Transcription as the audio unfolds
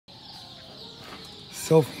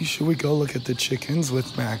Sophie, should we go look at the chickens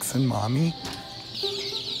with Max and Mommy? Yeah,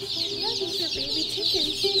 these are baby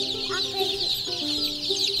chickens.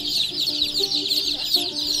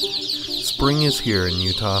 Spring is here in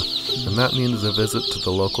Utah, and that means a visit to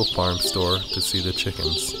the local farm store to see the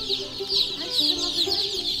chickens.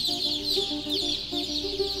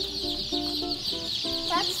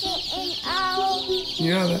 Ducks in our...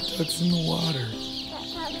 Yeah, that duck's in the water.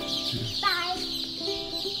 Bye.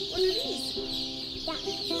 What are these? Yeah.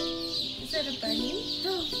 Is that a bunny?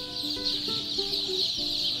 No.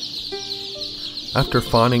 After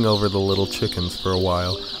fawning over the little chickens for a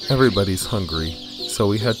while, everybody's hungry, so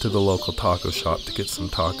we head to the local taco shop to get some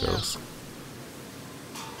tacos.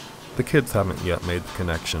 The kids haven't yet made the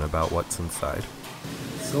connection about what's inside.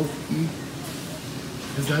 Sophie,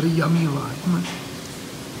 is that a yummy lime?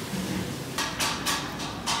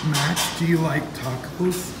 Max, do you like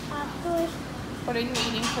tacos? Tacos. What are you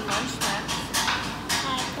eating for lunch, Max?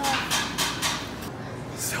 Tacos.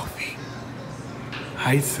 Sophie.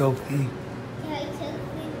 Hi, Sophie. Yeah,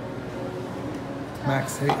 Sophie.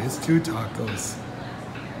 Max, hey, it's 2 tacos.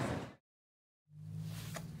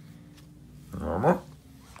 Mama?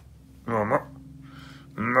 Mama?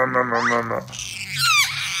 Mama, mama, mama.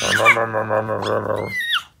 Mama, mama, mama.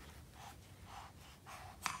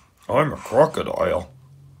 I'm a crocodile.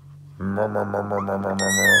 Mama, mama, mama,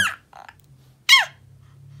 mama.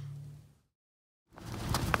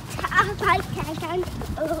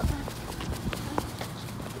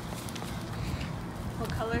 What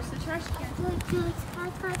color is the trash can?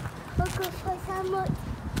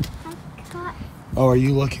 Oh, are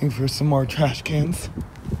you looking for some more trash cans?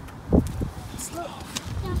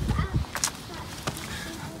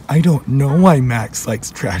 I don't know why Max likes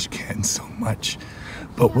trash cans so much,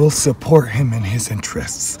 but we'll support him in his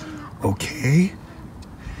interests, okay?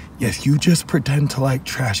 Yes, you just pretend to like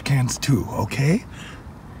trash cans too, okay?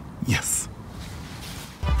 Yes.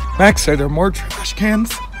 Max, are there more trash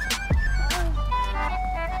cans?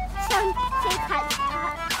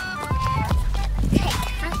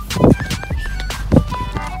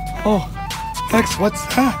 Oh, Max, what's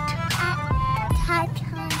that?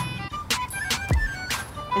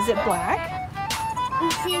 Is it black?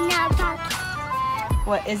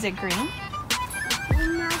 What, is it green?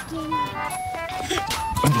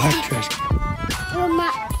 A black trash can.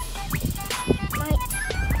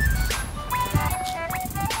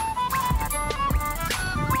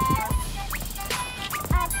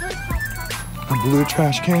 A blue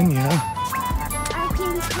trash can, yeah.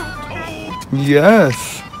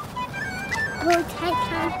 Yes.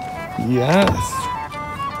 Yes.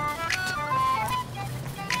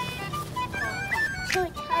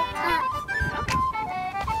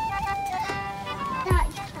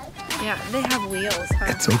 Yeah, they have wheels, huh?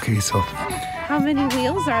 It's okay, Sophie. How many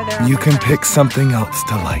wheels are there on You the can trash pick something else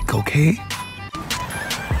to like, okay?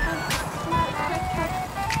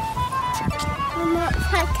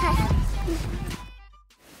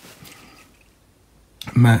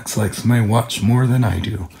 Max likes my watch more than I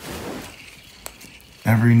do.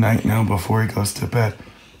 Every night now before he goes to bed,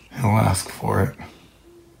 he'll ask for it.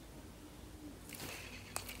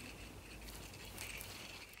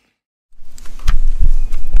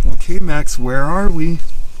 Okay, Max, where are we?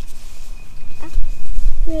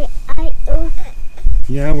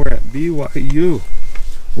 Yeah, we're at BYU.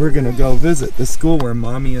 We're gonna go visit the school where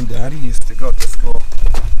Mommy and Daddy used to go to school.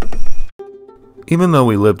 Even though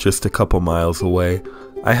we lived just a couple miles away,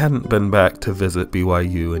 I hadn't been back to visit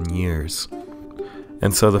BYU in years.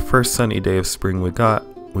 And so the first sunny day of spring we got,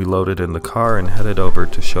 we loaded in the car and headed over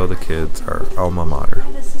to show the kids our alma mater.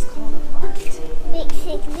 This is called art. Big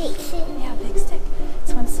stick, big stick. Yeah, big stick.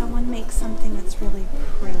 It's when someone makes something that's really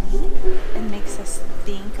pretty and makes us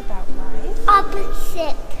think about life.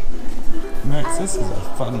 Opposite. Max, this is a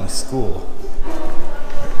funny school.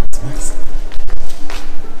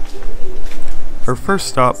 Our first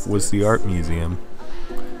stop was the art museum.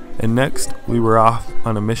 And next, we were off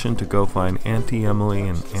on a mission to go find Auntie Emily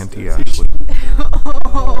and Auntie Ashley.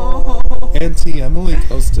 Auntie Emily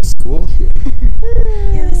goes to school here.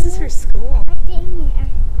 Yeah, this is her school.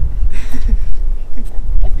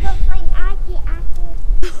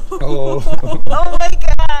 Oh. Oh my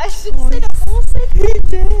gosh! You said a whole sentence. You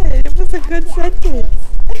did. It was a good sentence.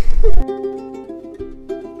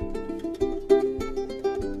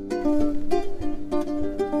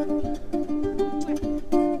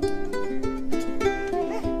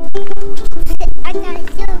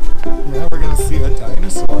 Now we're gonna see a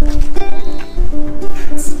dinosaur.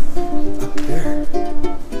 It's up there.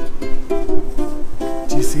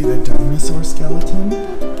 Do you see the dinosaur skeleton?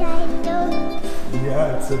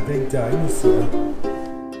 Yeah, it's a big dinosaur.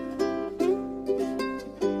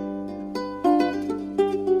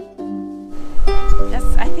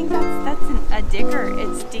 bigger.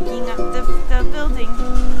 It's digging up the building.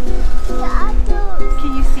 The apples.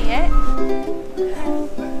 Can you see it?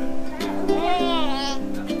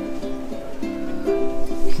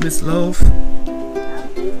 Miss Loaf.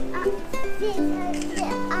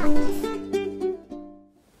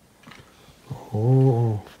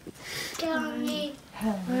 Oh.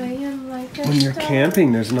 When you're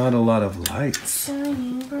camping, there's not a lot of lights.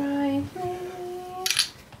 Shining brightly,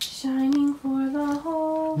 shining for the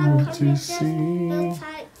whole What to see,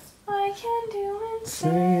 I can do and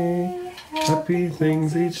say happy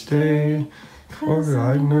things each day, for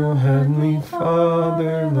I know Heavenly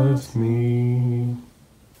Father loves me.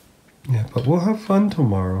 Yeah, but we'll have fun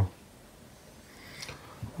tomorrow.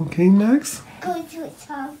 Okay, Max? Go to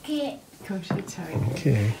Target. Go to Target.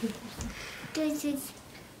 Okay. Go to Target.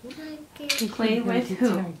 Play with who?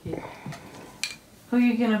 Who are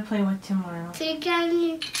you gonna play with tomorrow?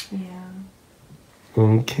 Yeah.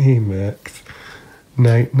 Okay, Max.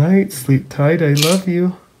 Night, night. Sleep tight. I love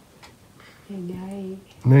you. Good night.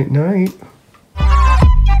 Night, night.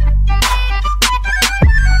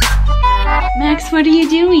 Max, what are you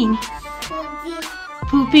doing?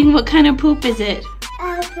 Pooping? What kind of poop is it?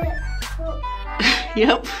 Yep.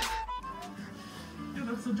 Yeah,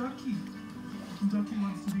 that's a ducky. The ducky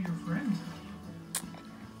wants to be your friend.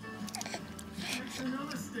 I know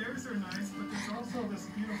the stairs are nice, but there's also this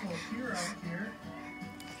beautiful pier out here.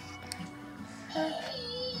 Yeah,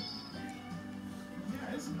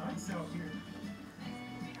 it's nice out here.